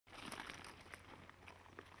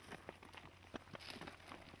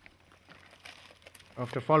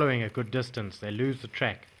After following a good distance, they lose the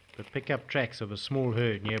track, but pick up tracks of a small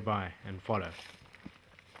herd nearby and follow.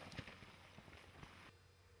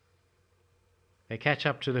 They catch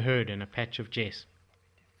up to the herd in a patch of jess.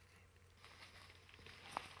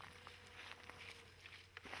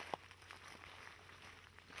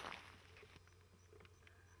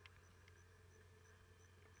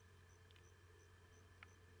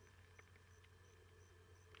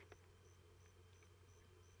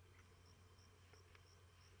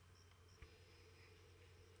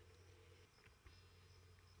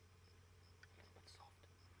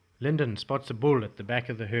 Lyndon spots a bull at the back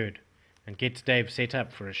of the herd and gets Dave set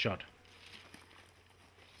up for a shot.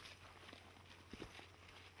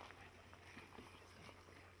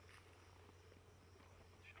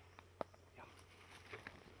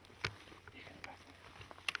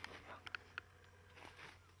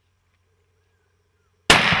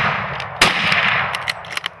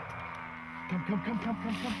 Come.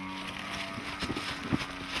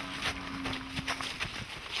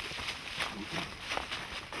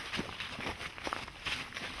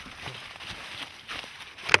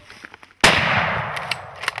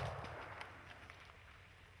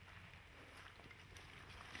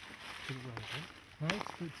 Right,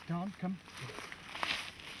 it's down, come.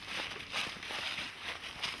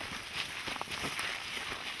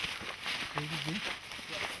 Okay,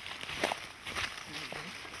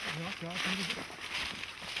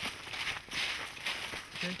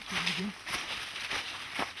 begin.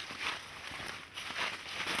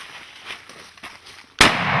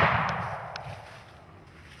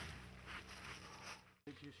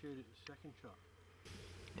 You shoot it the second shot.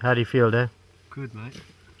 How do you feel, Dave? Good, mate.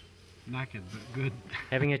 Knackered, but good.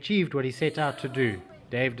 Having achieved what he set out to do,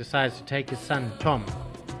 Dave decides to take his son Tom,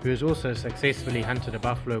 who has also successfully hunted a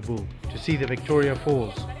buffalo bull, to see the Victoria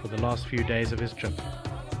Falls for the last few days of his trip.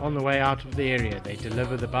 On the way out of the area, they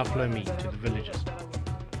deliver the buffalo meat to the villagers.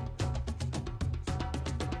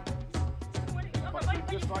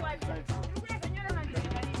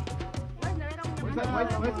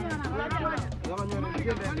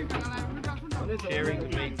 Sharing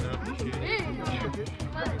the meat after shooting.